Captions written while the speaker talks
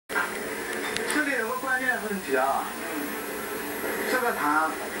题啊，这个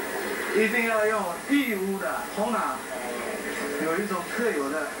糖一定要用义乌的红糖，有一种特有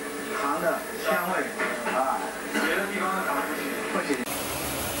的糖的香味啊，别的地方的糖不行。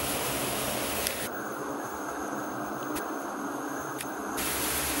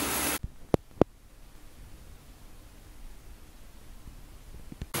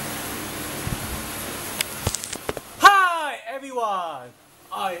 Everyone,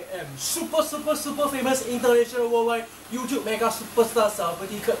 I am super famous international worldwide YouTube mega superstar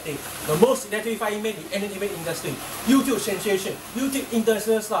celebrity Kurt Day, the most electrifying man in entertainment industry, YouTube sensation, YouTube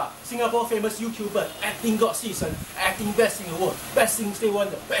international star, Singapore famous YouTuber, acting god season, acting best in the world, best in day one,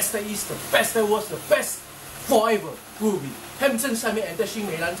 the best that is, the best that was, the best forever will be. Hamilton Simon and Dashing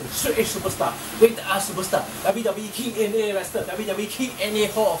美男子 Straight Edge Superstar, Rated R Superstar, WWE Q&A Wrestler, WWE Q&A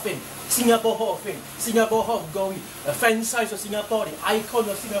Hall of Fame, Singapore Hall of Fame, Singapore Hall of Glory, the franchise of Singapore, the icon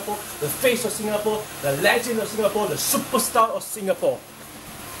of Singapore, the face of Singapore, the legend of Singapore, the superstar of Singapore.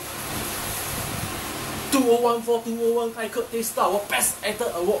 2014-2015 Kurt Day Star Award Best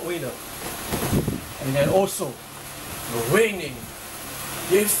Actor Award winner. And then also the reigning,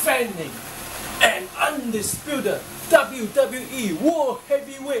 defending, and undisputed WWE World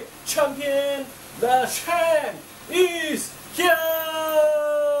Heavyweight Champion, the champ is here!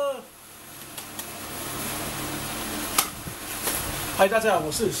 Hi 大家好，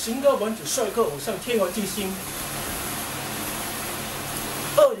我是型哥王子帅哥偶像天王巨星。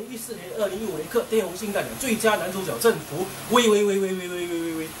2014年、2015年Kurt Day红星代表最佳男主角政府，喂。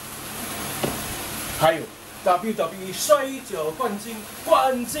还有 WWE 摔角冠军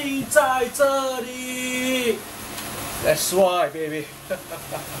在这里 ，That's why baby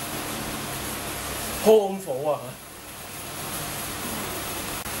空佛啊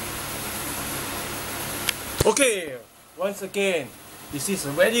 ！Okay, once again, this is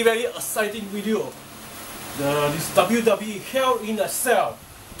a very exciting video. This WWE Hell in a Cell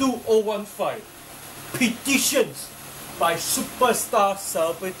 2015 petitions by superstar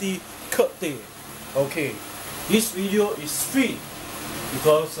celebrity Kurt Day. Okay. This video is free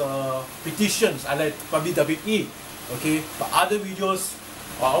because petitions are like WWE, okay, but other videos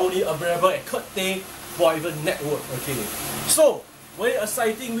are only available at Kurt Day private network, okay. So very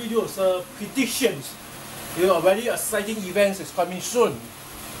exciting videos, petitions, you know, very exciting events is coming soon,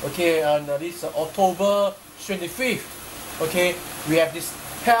 okay, and this October 25th, okay, we have this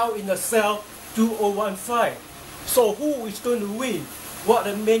Hell in a Cell 2015. So who is going to win? What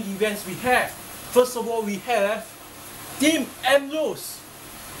are the main events we have? First of all, we have Dean Ambrose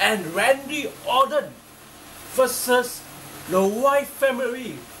and Randy Orton versus the White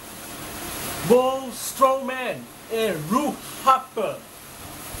Family, Braun Strowman and Ruth Harper.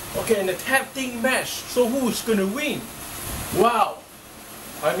 Okay, in the tag team match. So who is going to win? Wow!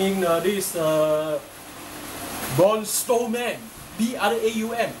 I mean, this Braun Strowman,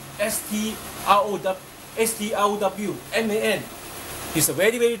 BRAUN, STROWMAN. He's a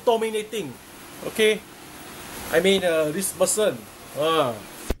very dominating. Okay, I mean this person,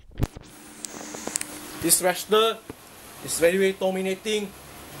 this wrestler is very dominating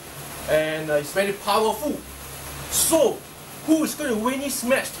and is very powerful. So, who is going to win this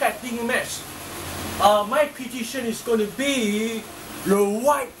match, tag team match? My prediction is going to be the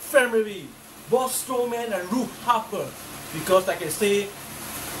White Family, Braun Strowman and Ruth Harper, because like I say,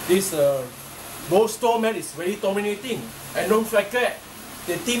 this Braun Strowman is very dominating, and don't forget.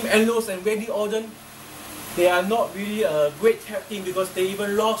 The Team Ambrose and Randy Orton, they are not really a great tag team because they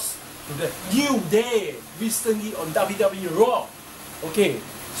even lost to the New Day recently on WWE Raw. Okay,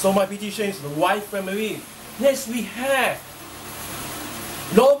 so my prediction is the White Family. Next we have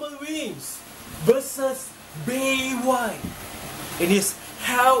Roman Reigns versus Bray Wyatt in this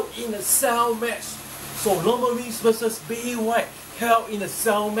Hell in a Cell match. So Roman Reigns versus Bray Wyatt, Hell in a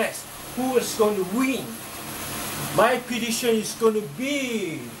Cell match. Who is going to win? My prediction is going to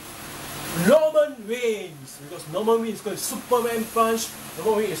be Roman Reigns, because Roman Reigns is going to Superman punch,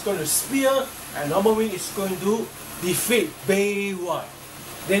 Roman Reigns is going to spear, and Roman Reigns is going to defeat Bray Wyatt.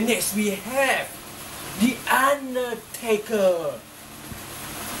 Then next we have The Undertaker.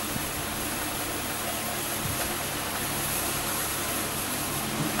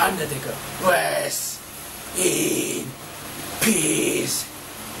 The Undertaker, rest in peace.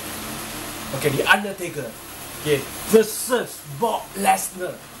 Okay, The Undertaker. Okay, versus Brock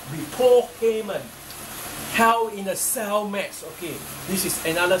Lesnar with Paul Heyman. Hell in a Cell match. Okay, this is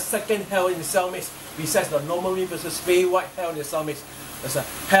another second Hell in a Cell match besides the Roman Reigns versus Bray Wyatt Hell in a Cell match. There's a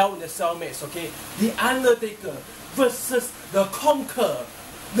Hell in a Cell match. Okay, The Undertaker versus the Conqueror,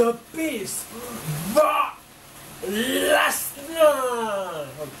 the Beast, Brock Lesnar.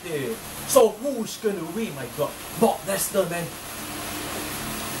 Okay, so who's gonna win? My God, Brock Lesnar, man,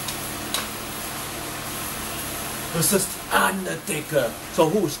 versus Undertaker. So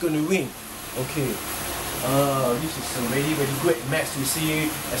who's gonna win? Okay. This is a very great match. You see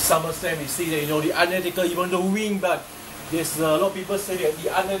at SummerSlam, you see that the Undertaker even though win, but there's a lot of people say that the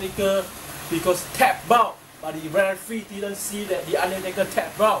Undertaker because tap out, but the referee didn't see that the Undertaker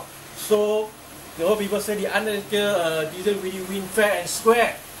tap out. So a lot of people say the Undertaker didn't really win fair and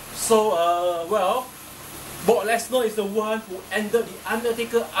square. So well, Brock Lesnar is the one who ended the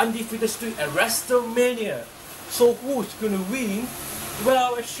Undertaker undefeated streak at WrestleMania. So who's gonna win?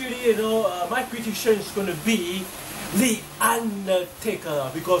 Well, actually, my prediction is going to be The Undertaker.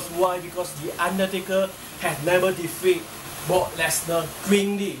 Because why? Because The Undertaker has never defeated Brock Lesnar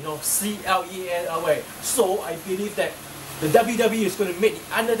cleanly, C-L-E-N-L-Y. So I believe that the WWE is going to make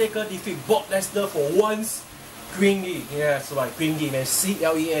The Undertaker defeat Brock Lesnar for once cleanly. Yeah, that's right, cleanly, man.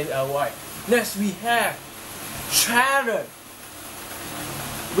 C-L-E-N-L-Y. Next, we have Charlotte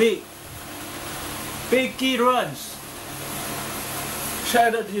with Becky Lynch.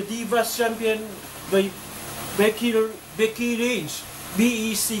 Charlotte, the Divas Champion, Becky Lynch,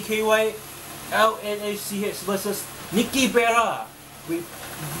 B-E-C-K-Y-L-N-A-C-H versus Nikki Bella with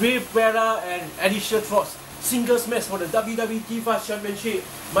Brie Bella and Alicia Fox. Singles match for the WWE Divas Championship.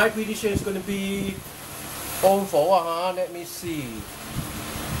 My prediction is going to be on for what? Let me see.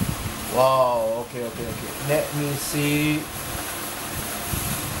 Wow, okay. Let me see.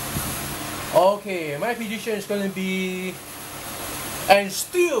 Okay, my prediction is going to be. And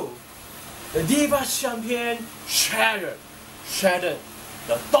still, the Divas Champion, Charlotte,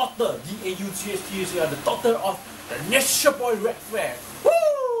 the daughter, D-A-U-G-H-T-U-C, the daughter of the Nature Boy Red Flag.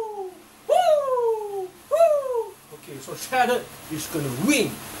 Woo! Woo! Woo! Okay, so Charlotte is going to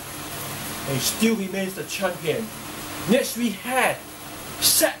win and still remains the champion. Next we had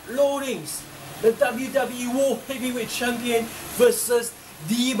Seth Rollins, the WWE World Heavyweight Champion versus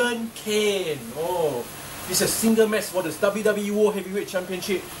Demon Kane. Oh. It's a single match for the WWE World Heavyweight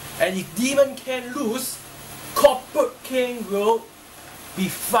Championship, and if Demon Kane lose, Corporate Kane will be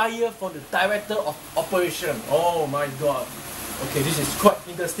fired from the Director of Operation. Oh my God! Okay, this is quite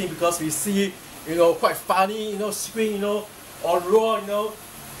interesting because we see, quite funny, screen, on Raw,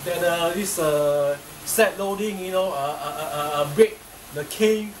 that this Seth Rollins, break the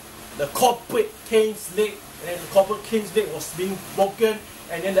King, the Corporate Kane's leg, and the Corporate Kane's leg was being broken,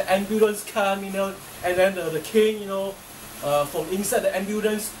 and then the ambulance come, and then the King, from inside the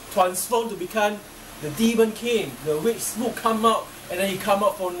ambulance transformed to become the Demon King. The red smoke come out, and then he come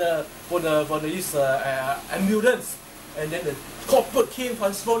out from this ambulance, and then the Corporate King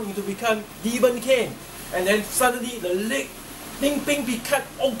transformed into become Demon King, and then suddenly the leg Bing become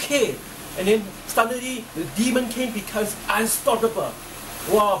okay, and then suddenly the Demon King becomes unstoppable.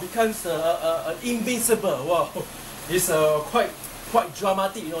 Wow, becomes invincible. Wow, it's quite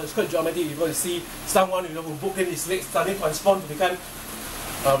dramatic, it's quite dramatic. You're going to see someone, who broken his legs suddenly transform to become,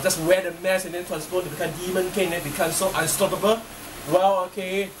 just wear the mask and then transform to become Demon King and become so unstoppable. Well,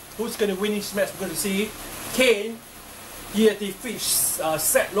 okay, who's going to win this match? We're going to see Kane. He has defeated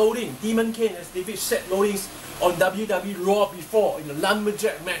Seth Rollins. Demon Kane has defeated Seth Rollins on WWE Raw before in the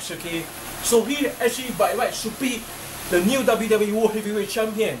Lumberjack match, okay? So he actually, by right, should be the new WWE World Heavyweight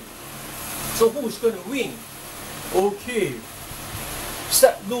Champion. So who is going to win? Okay.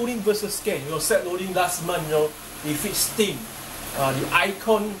 Seth Rollins versus Kane. Seth Rollins last month, defeat Sting, the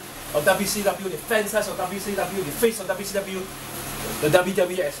icon of WCW, the franchise of WCW, the face of WCW. The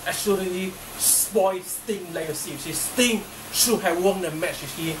WWE has actually spoiled Sting's legacy. Sting should have won the match.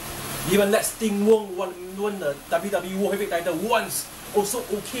 Even let Sting won the WWE World Heavyweight title once, also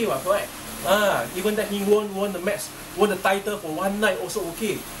okay, right? Even that he won the match, won the title for one night, also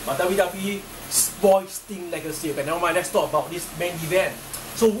okay. But WWE spoiled Sting's legacy. But never mind, let's talk about this main event.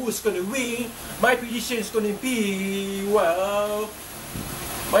 So who is going to win? My prediction is going to be,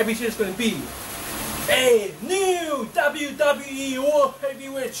 a new WWE World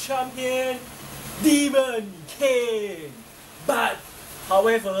Heavyweight Champion, Demon Kane. But,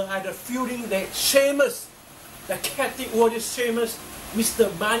 however, I had a feeling that Sheamus, the Celtic Warrior Sheamus,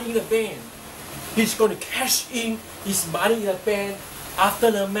 Mr. Money in the Bank, he's going to cash in his Money in the Bank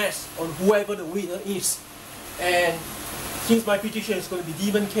after the match on whoever the winner is. And since my prediction is going to be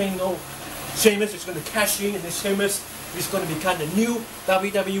Demon Kane, Sheamus is going to cash in, and then Sheamus is going to become the new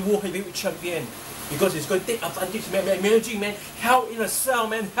WWE World Heavyweight Champion. Because he's going to take advantage, managing, Hell in a Cell,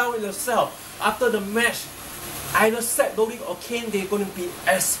 Hell in a Cell. After the match, either Seth Rollins or Kane, they're going to be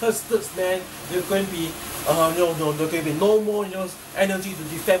exhausted, man. They're going to be, they're going to be no more, energy to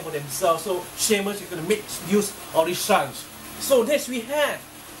defend for themselves. So Sheamus is going to make use of this chance. So next we have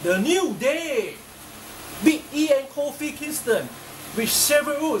the New Day, Big E and Kofi Kingston with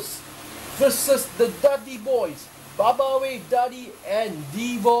Sheamus versus the Dudley Boys, Baba Ray Dudley and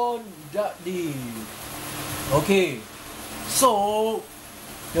Devon Dudley. Okay, so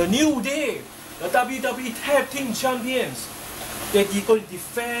the New Day, the WWE Tag Team Champions, they're going to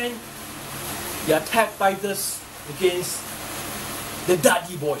defend their tag titles against the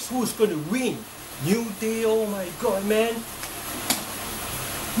Dudley Boys. Who's going to win? New Day, oh my god, man.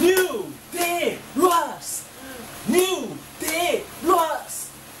 New Day lost. New Day lost.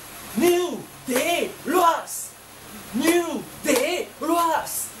 New Day lost. New Day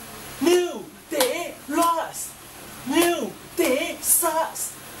lost. New Day lost. New Day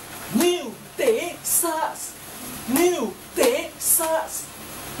sucks. New Day sucks. New Day sucks.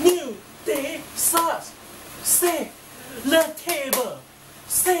 New Day sucks. Save the table.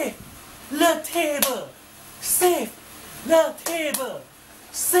 Save the table. Save the table.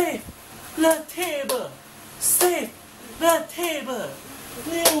 Save the table. Save the table.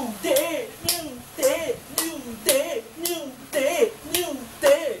 New Day, New Day, New Day, New Day, New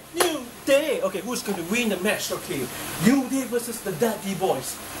Day, New Day. Okay, who's going to win the match? Okay, New Day versus the Dudley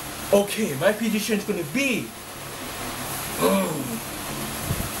Boys. Okay, my prediction is going to be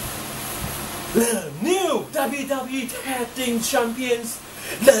the new WWE Tag Team Champions,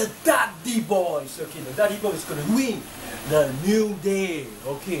 the Dudley Boys. Okay, the Dudley Boys is going to win the New Day.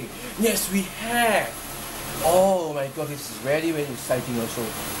 Okay, next we have, oh my god, this is very, very exciting also.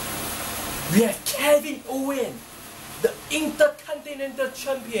 We have Kevin Owens, the Intercontinental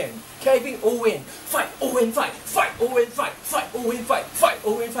Champion. Kevin Owens, fight Owens fight, fight Owens fight, fight Owens fight, fight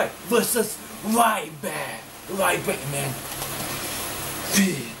Owens fight versus Ryback. Ryback, man.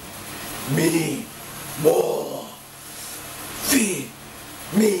 Feed me more. Feed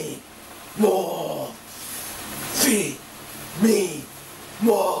me more. Feed me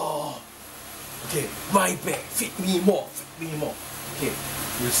more. Okay, Ryback, feed me more, feed me more. Okay,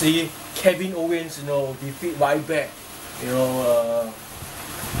 you see Kevin Owens, defeat Ryback,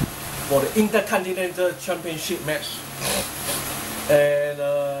 for the Intercontinental Championship match. And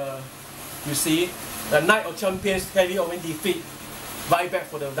you see, the Night of Champions, Kevin Owens defeat Ryback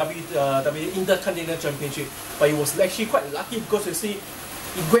for the WWE Intercontinental Championship. But he was actually quite lucky because you see,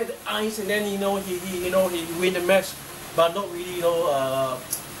 he grabbed the eyes and then he win the match, but not really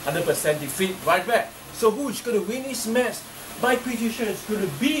 100% defeat Ryback. So who is going to win this match? My prediction is going to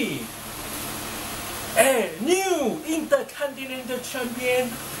be a new Intercontinental Champion,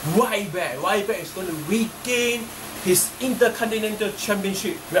 Ryback. Ryback is going to regain his Intercontinental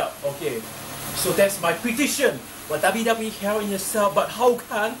Championship belt. Okay, so that's my prediction for WWE Hell in a Cell. But how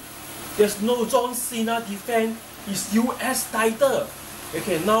come there's no John Cena defend his US title?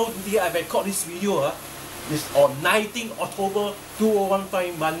 Okay, now I record this video. It's on 19 October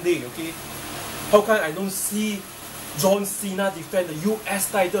 2015 Monday. Okay, how come I don't see John Cena defend the US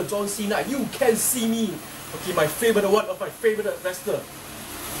title? John Cena, you can see me. Okay, my favorite, one of my favorite wrestler.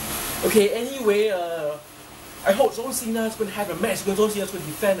 Okay, anyway, I hope John Cena is going to have a match because John Cena is going to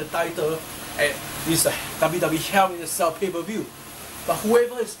defend the title at this WWE Hell in a Cell pay-per-view. But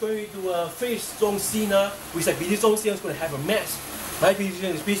whoever is going to face John Cena, which I believe John Cena is going to have a match. My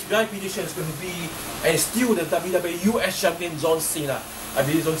prediction is going to be, and still the WWE US Champion John Cena. I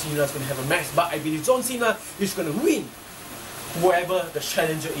believe John Cena is going to have a match, but I believe John Cena is going to win whoever the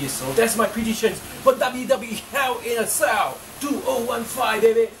challenger is. So that's my predictions for WWE Hell in a Cell 2015,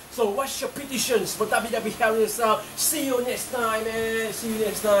 baby. So what's your predictions for WWE Hell in a Cell? See you next time, man. See you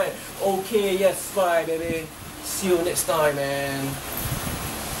next time. Okay, yes, bye, baby. See you next time, man.